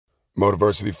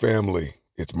Motiversity family,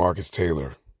 it's Marcus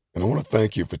Taylor, and I want to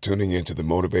thank you for tuning in to the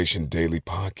Motivation Daily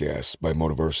Podcast by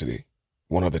Motiversity,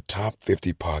 one of the top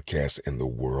 50 podcasts in the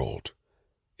world.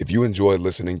 If you enjoy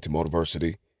listening to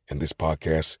Motiversity and this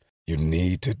podcast, you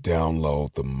need to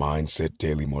download the Mindset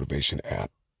Daily Motivation app.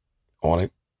 On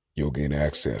it, you'll gain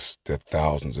access to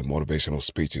thousands of motivational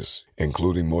speeches,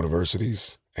 including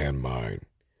Motiversity's and mine.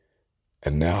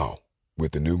 And now,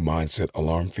 with the new Mindset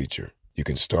Alarm feature, you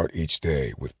can start each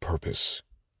day with purpose,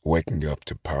 waking up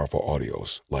to powerful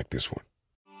audios like this one.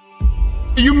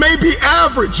 You may be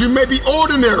average, you may be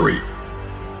ordinary,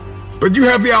 but you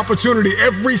have the opportunity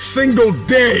every single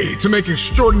day to make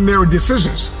extraordinary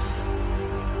decisions.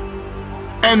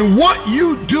 And what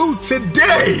you do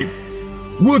today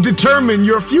will determine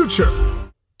your future.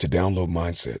 To download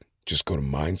Mindset, just go to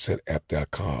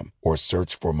mindsetapp.com or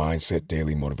search for Mindset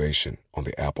Daily Motivation on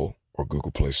the Apple or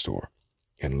Google Play Store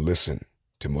and listen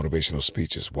to motivational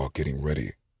speeches while getting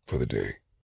ready for the day.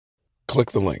 Click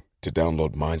the link to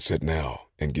download Mindset now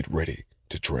and get ready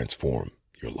to transform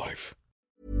your life.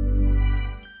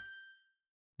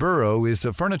 Burrow is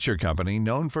a furniture company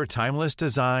known for timeless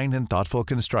design and thoughtful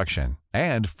construction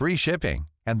and free shipping,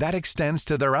 and that extends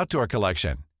to their outdoor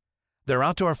collection. Their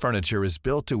outdoor furniture is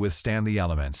built to withstand the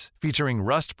elements, featuring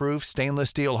rust-proof stainless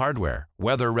steel hardware,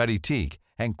 weather-ready teak,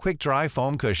 and quick-dry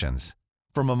foam cushions.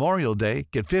 For Memorial Day,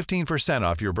 get 15%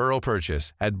 off your Burrow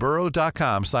purchase at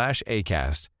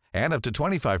burrow.com/ACAST and up to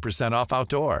 25% off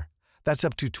outdoor. That's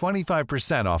up to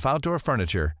 25% off outdoor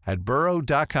furniture at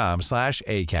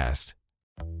burrow.com/ACAST.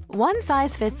 One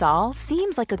size fits all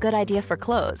seems like a good idea for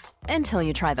clothes until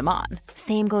you try them on.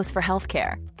 Same goes for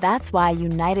healthcare. That's why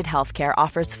United Healthcare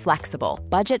offers flexible,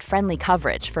 budget-friendly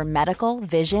coverage for medical,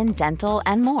 vision, dental,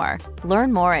 and more.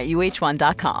 Learn more at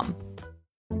uh1.com.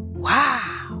 Wow.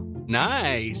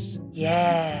 Nice.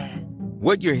 Yeah.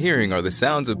 What you're hearing are the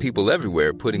sounds of people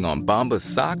everywhere putting on Bombas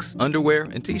socks, underwear,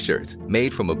 and T-shirts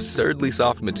made from absurdly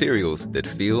soft materials that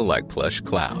feel like plush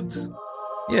clouds.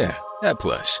 Yeah, that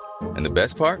plush. And the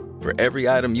best part? For every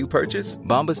item you purchase,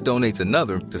 Bombas donates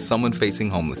another to someone facing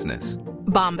homelessness.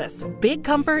 Bombas. Big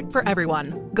comfort for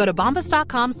everyone. Go to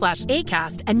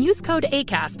bombas.com/ACAST and use code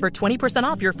ACAST for 20%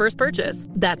 off your first purchase.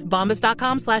 That's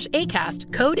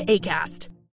bombas.com/ACAST. Code ACAST.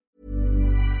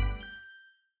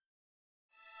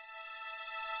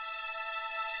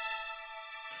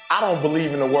 I don't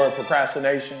believe in the word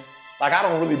procrastination. Like, I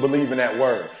don't really believe in that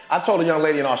word. I told a young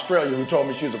lady in Australia who told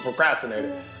me she was a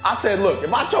procrastinator. I said, look,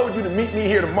 if I told you to meet me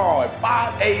here tomorrow at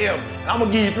 5 a.m. and I'm gonna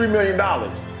give you $3 million,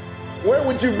 where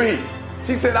would you be?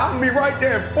 She said, I'm gonna be right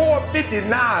there at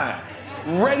 4:59,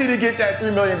 ready to get that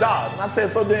 $3 million. And I said,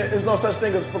 so then there's no such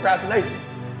thing as procrastination.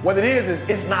 What it is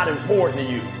it's not important to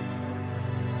you.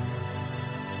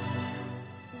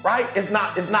 Right? It's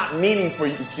not meaningful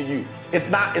to you. It's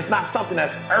not something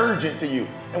that's urgent to you.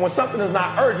 And when something is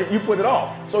not urgent, you put it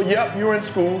off. So yep, you're in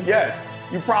school, yes.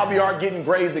 You probably are getting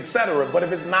grades, etc. But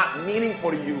if it's not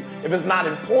meaningful to you, if it's not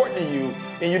important to you,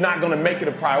 then you're not gonna make it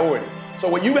a priority. So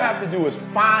what you have to do is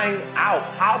find out,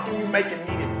 how can you make it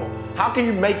meaningful? How can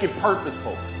you make it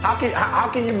purposeful? How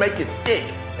can you make it stick?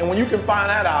 And when you can find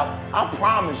that out, I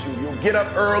promise you'll get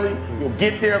up early, you'll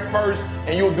get there first,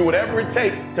 and you'll do whatever it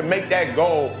takes to make that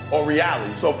goal a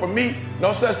reality. So for me,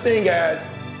 no such thing as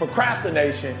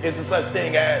procrastination. It's a such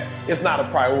thing as it's not a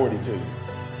priority to you.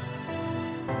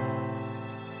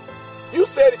 You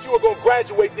said that you were going to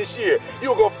graduate this year.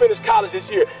 You were going to finish college this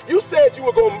year. You said you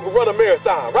were going to run a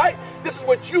marathon, right? This is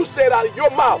what you said out of your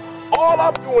mouth. All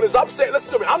I'm doing is I'm saying,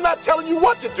 listen to me, I'm not telling you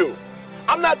what to do.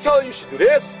 I'm not telling you should do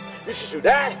this, you should do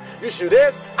that, you should do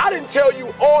this. I didn't tell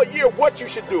you all year what you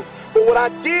should do. But what I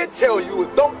did tell you is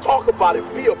don't talk about it,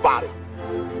 be about it.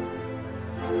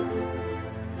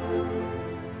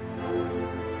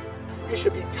 You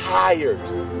should be tired,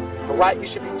 all right? You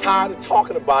should be tired of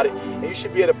talking about it, and you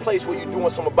should be at a place where you're doing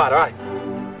something about it, all right?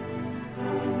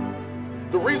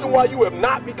 The reason why you have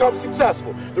not become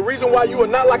successful, the reason why you are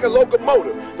not like a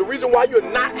locomotive, the reason why you're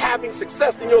not having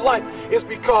success in your life is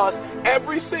because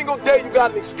every single day you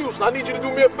got an excuse. And I need you to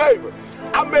do me a favor.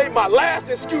 I made my last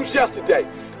excuse yesterday.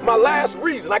 My last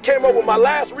reason. I came up with my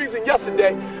last reason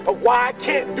yesterday of why I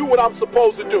can't do what I'm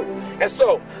supposed to do. And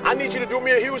so I need you to do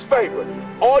me a huge favor.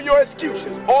 All your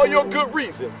excuses, all your good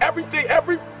reasons, everything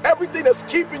that's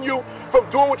keeping you from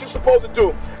doing what you're supposed to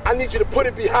do, I need you to put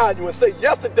it behind you and say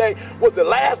yesterday was the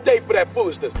last day for that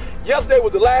foolishness. Yesterday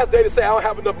was the last day to say I don't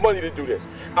have enough money to do this.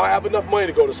 I don't have enough money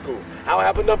to go to school. I don't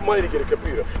have enough money to get a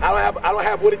computer. I don't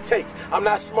have what it takes. I'm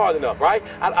not smart enough, right?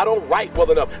 I don't write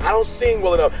well enough. I don't sing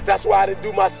well enough. That's why I didn't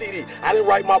do my CD. I didn't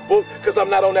write my book because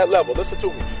I'm not on that level. Listen to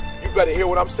me. You you better hear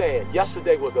what I'm saying.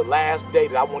 Yesterday was the last day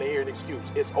that I want to hear an excuse.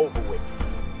 It's over with.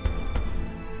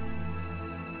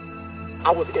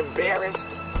 I was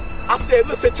embarrassed. I said,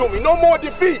 listen to me, no more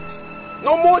defeats.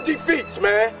 No more defeats,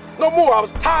 man. No more. I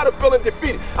was tired of feeling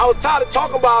defeated. I was tired of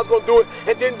talking about I was going to do it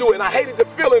and didn't do it. And I hated the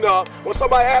feeling of when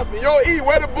somebody asked me, yo, E,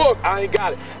 where the book? I ain't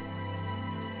got it.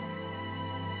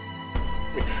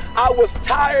 I was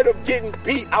tired of getting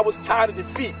beat. I was tired of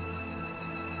defeat.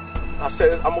 I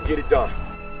said, I'm going to get it done.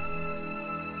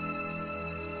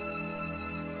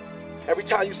 Every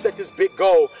time you set this big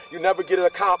goal, you never get it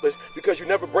accomplished because you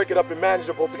never break it up in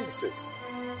manageable pieces.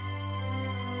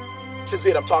 This is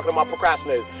it. I'm talking about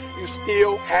procrastinators. You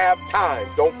still have time.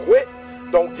 Don't quit.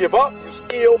 Don't give up. You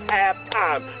still have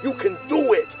time. You can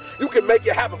do it. You can make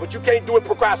it happen, but you can't do it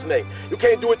procrastinating. You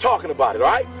can't do it talking about it,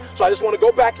 all right? So I just want to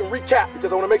go back and recap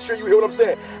because I want to make sure you hear what I'm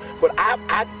saying. But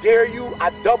I dare you, I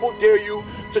double dare you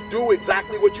to do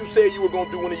exactly what you said you were going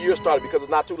to do when the year started because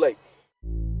it's not too late.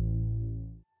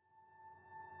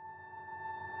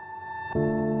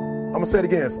 I'm going to say it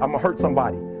again. I'm going to hurt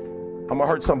somebody. I'm going to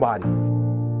hurt somebody.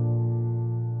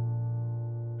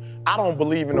 I don't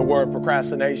believe in the word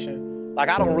procrastination. Like,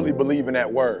 I don't really believe in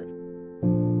that word.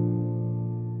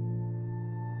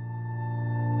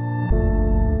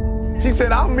 She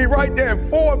said, I'll be right there at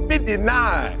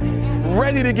 4:59,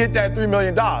 ready to get that $3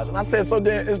 million. And I said, so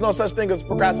then there's no such thing as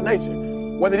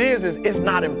procrastination. What it is it's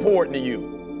not important to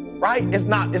you, right? It's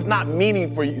not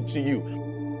meaningful to you.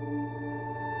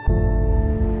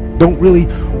 Don't really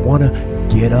want to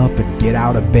get up and get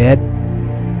out of bed.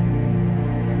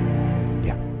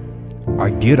 Yeah, I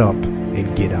get up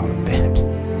and get out of bed.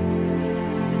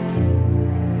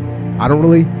 I don't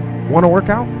really want to work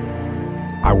out.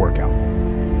 I work out.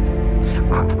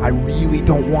 I really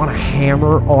don't want to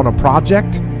hammer on a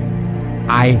project.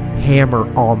 I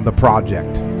hammer on the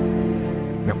project.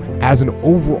 Now, as an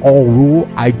overall rule,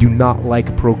 I do not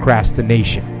like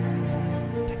procrastination.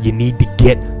 You need to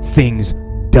get things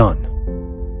done.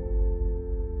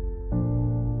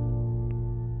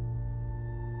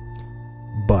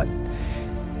 But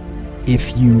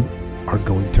if you are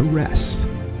going to rest,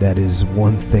 that is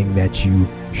one thing that you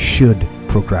should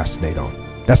procrastinate on.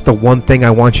 That's the one thing I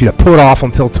want you to put off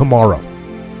until tomorrow.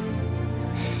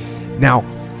 Now,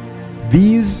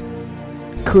 these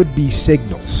could be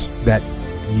signals that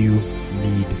you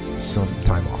need some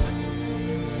time off.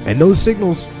 And those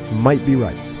signals might be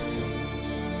right.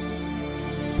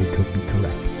 They could be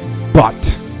correct.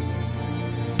 But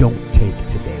don't take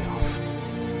today off.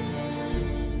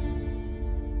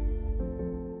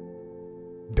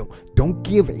 Don't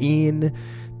give in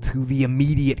to the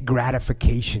immediate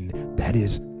gratification that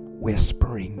is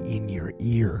whispering in your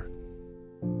ear.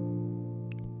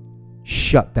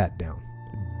 Shut that down.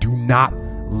 Do not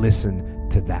listen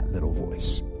to that little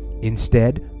voice.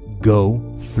 Instead, go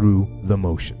through the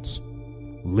motions.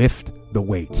 Lift the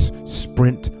weights,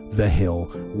 sprint the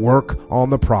hill, work on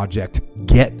the project,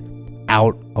 get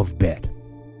out of bed.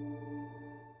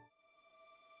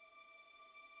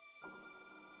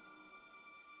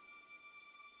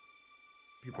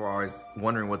 People are always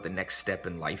wondering what the next step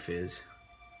in life is.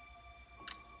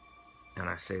 And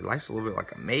I say, life's a little bit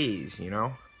like a maze, you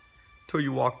know? Until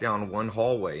you walk down one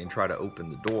hallway and try to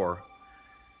open the door,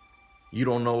 you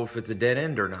don't know if it's a dead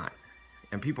end or not.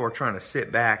 And people are trying to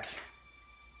sit back,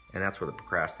 and that's where the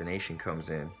procrastination comes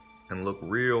in, and look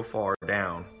real far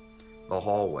down the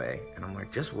hallway. And I'm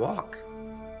like, just walk.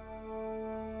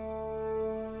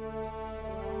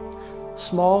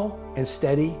 Small and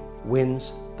steady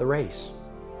wins the race.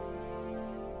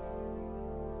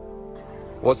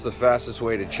 What's the fastest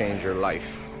way to change your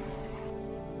life?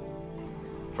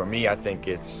 For me, I think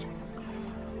it's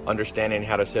understanding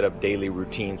how to set up daily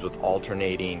routines with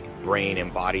alternating brain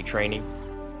and body training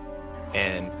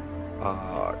and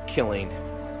killing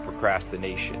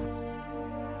procrastination.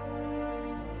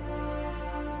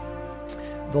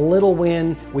 The little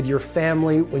win with your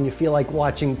family when you feel like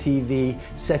watching TV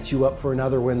sets you up for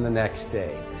another win the next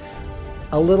day.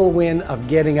 A little win of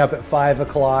getting up at 5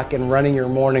 o'clock and running your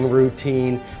morning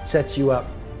routine sets you up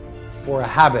for a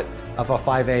habit of a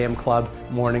 5 a.m. club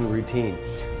morning routine.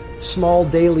 Small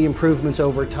daily improvements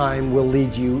over time will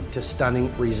lead you to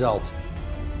stunning results.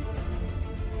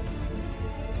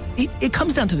 It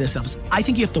comes down to this, Elvis. I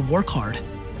think you have to work hard.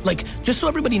 Like, just so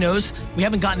everybody knows, we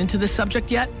haven't gotten into this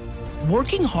subject yet.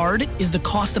 Working hard is the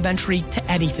cost of entry to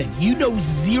anything. You know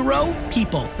 0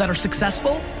 people that are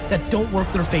successful that don't work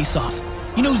their face off.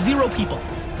 You know 0 people.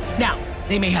 Now,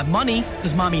 they may have money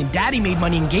because mommy and daddy made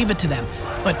money and gave it to them.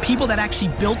 But people that actually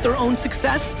built their own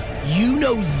success, you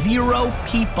know 0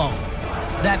 people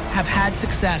that have had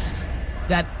success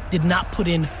that did not put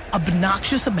in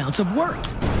obnoxious amounts of work.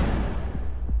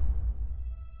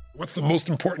 What's the most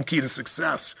important key to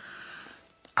success?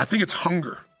 I think it's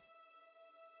hunger.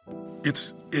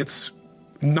 It's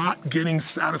not getting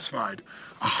satisfied.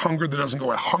 A hunger that doesn't go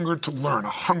away, a hunger to learn, a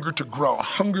hunger to grow, a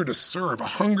hunger to serve, a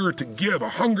hunger to give, a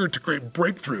hunger to create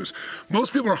breakthroughs.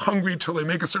 Most people are hungry till they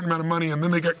make a certain amount of money and then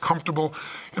they get comfortable.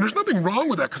 And there's nothing wrong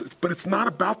with that, but it's not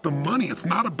about the money. It's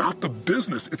not about the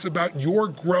business. It's about your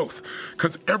growth.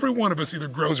 Because every one of us either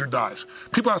grows or dies.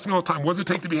 People ask me all the time, what does it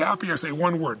take to be happy? I say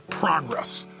one word,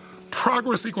 progress.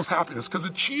 Progress equals happiness, because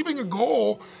achieving a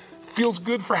goal feels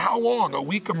good for how long? A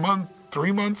week, a month,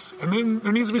 3 months, and then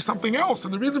there needs to be something else.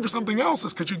 And the reason for something else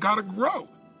is because you got to grow.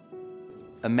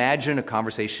 Imagine a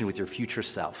conversation with your future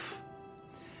self.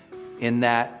 In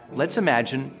that, let's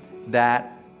imagine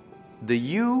that the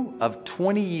you of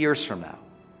 20 years from now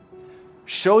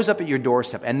shows up at your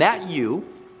doorstep, and that you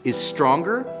is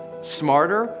stronger,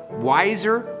 smarter,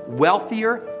 wiser,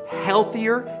 wealthier,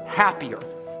 healthier, happier.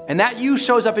 And that you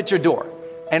shows up at your door,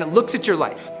 and it looks at your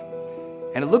life,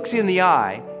 and it looks you in the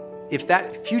eye. If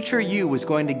that future you was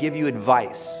going to give you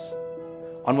advice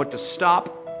on what to stop,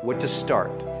 what to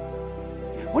start,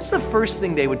 what's the first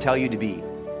thing they would tell you to be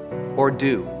or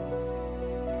do?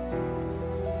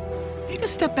 Take a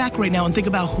step back right now and think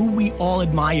about who we all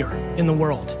admire in the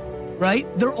world, right?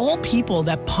 They're all people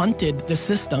that punted the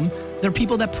system. They're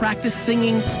people that practiced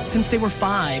singing since they were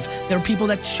 5. There are people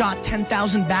that shot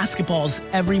 10,000 basketballs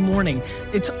every morning.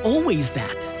 It's always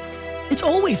that. It's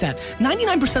always that.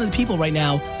 99% of the people right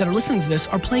now that are listening to this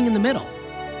are playing in the middle.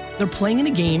 They're playing in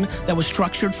a game that was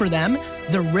structured for them.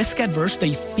 They're risk adverse,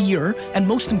 they fear, and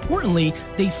most importantly,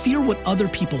 they fear what other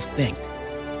people think.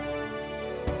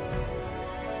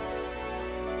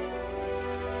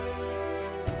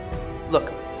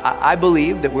 Look, I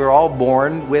believe that we're all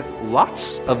born with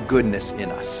lots of goodness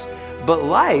in us, but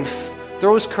life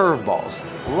throws curveballs.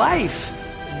 Life,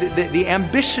 the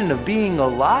ambition of being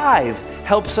alive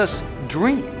helps us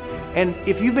dream. And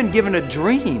if you've been given a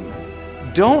dream,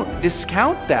 don't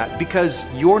discount that because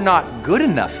you're not good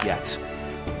enough yet.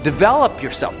 Develop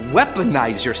yourself,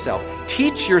 weaponize yourself,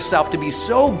 teach yourself to be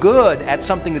so good at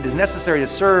something that is necessary to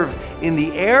serve in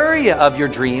the area of your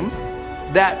dream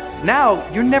that now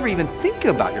you're never even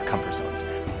thinking about your comfort zones.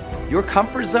 Your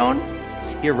comfort zone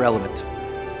is irrelevant.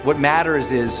 What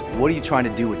matters is, what are you trying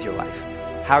to do with your life?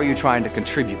 How are you trying to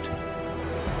contribute?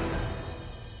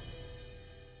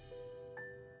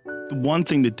 The one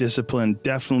thing that discipline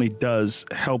definitely does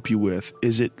help you with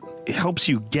is it helps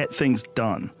you get things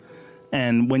done.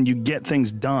 And when you get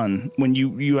things done, when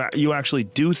you actually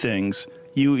do things,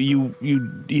 you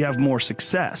have more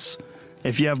success.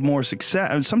 If you have more success,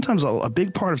 and sometimes a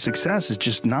big part of success is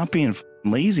just not being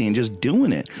lazy and just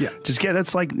doing it. Yeah.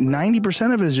 That's like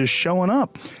 90% of it is just showing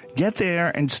up. Get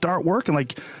there and start working.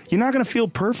 Like, you're not going to feel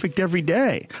perfect every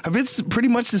day. It's pretty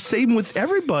much the same with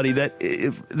everybody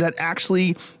that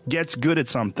actually gets good at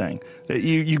something.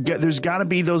 There's got to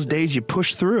be those days you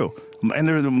push through. And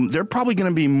they're probably going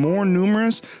to be more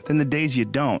numerous than the days you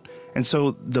don't. And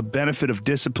so the benefit of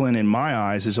discipline in my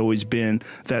eyes has always been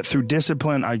that through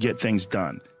discipline, I get things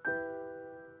done.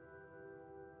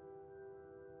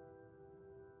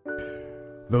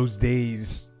 Those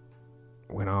days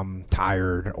when I'm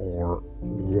tired or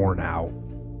worn out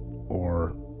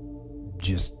or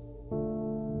just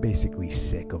basically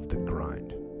sick of the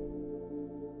grind.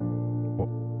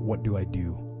 What do I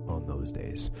do on those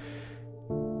days?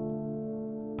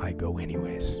 I go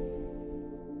anyways.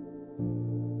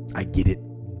 I get it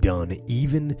done,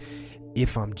 even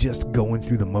if I'm just going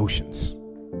through the motions.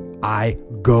 I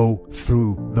go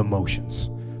through the motions.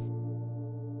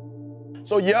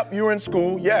 So, yep, you're in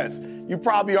school, yes. You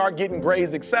probably are getting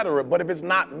grades, etc. But if it's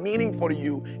not meaningful to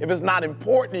you, if it's not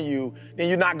important to you, then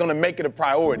you're not going to make it a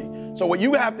priority. So what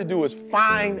you have to do is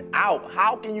find out,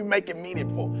 how can you make it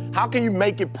meaningful? How can you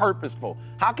make it purposeful?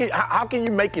 How can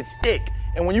you make it stick?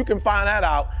 And when you can find that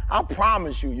out, I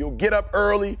promise you, you'll get up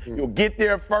early, you'll get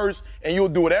there first, and you'll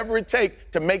do whatever it takes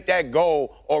to make that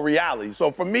goal a reality.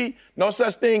 So for me, no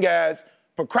such thing as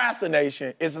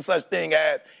procrastination. It's a such thing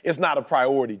as it's not a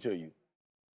priority to you.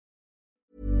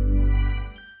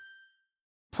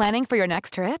 Planning for your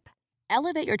next trip?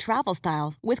 Elevate your travel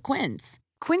style with Quince.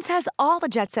 Quince has all the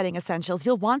jet-setting essentials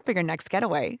you'll want for your next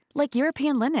getaway, like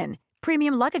European linen,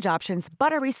 premium luggage options,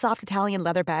 buttery soft Italian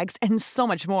leather bags, and so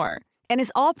much more. And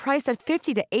is all priced at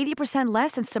 50 to 80%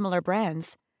 less than similar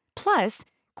brands. Plus,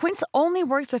 Quince only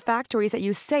works with factories that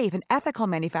use safe and ethical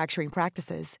manufacturing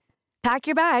practices. Pack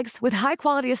your bags with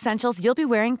high-quality essentials you'll be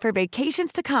wearing for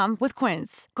vacations to come with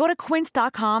Quince. Go to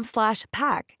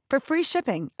quince.com/pack for free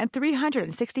shipping and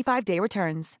 365-day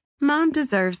returns. Mom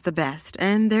deserves the best,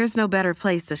 and there's no better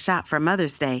place to shop for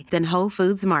Mother's Day than Whole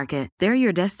Foods Market. They're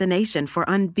your destination for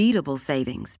unbeatable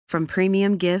savings, from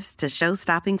premium gifts to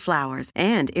show-stopping flowers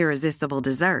and irresistible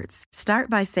desserts. Start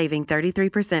by saving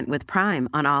 33% with Prime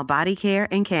on all body care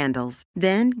and candles.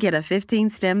 Then get a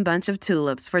 15-stem bunch of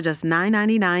tulips for just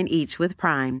 $9.99 each with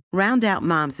Prime. Round out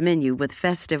Mom's menu with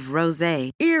festive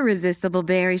rosé, irresistible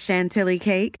berry chantilly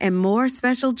cake, and more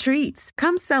special treats.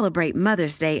 Come celebrate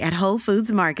Mother's Day at Whole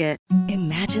Foods Market.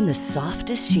 Imagine the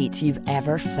softest sheets you've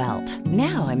ever felt.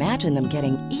 Now imagine them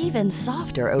getting even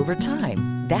softer over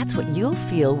time. That's what you'll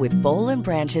feel with Boll &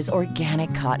 Branch's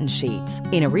organic cotton sheets.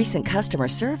 In a recent customer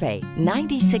survey,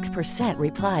 96%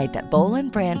 replied that Boll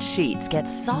 & Branch sheets get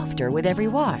softer with every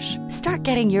wash. Start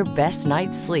getting your best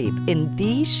night's sleep in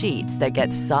these sheets that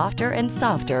get softer and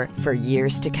softer for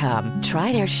years to come.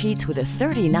 Try their sheets with a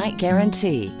 30-night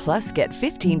guarantee. Plus, get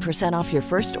 15% off your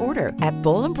first order at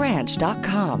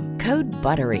bollandbranch.com. Code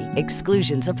BUTTERY.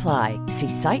 Exclusions apply. See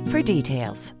site for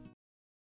details.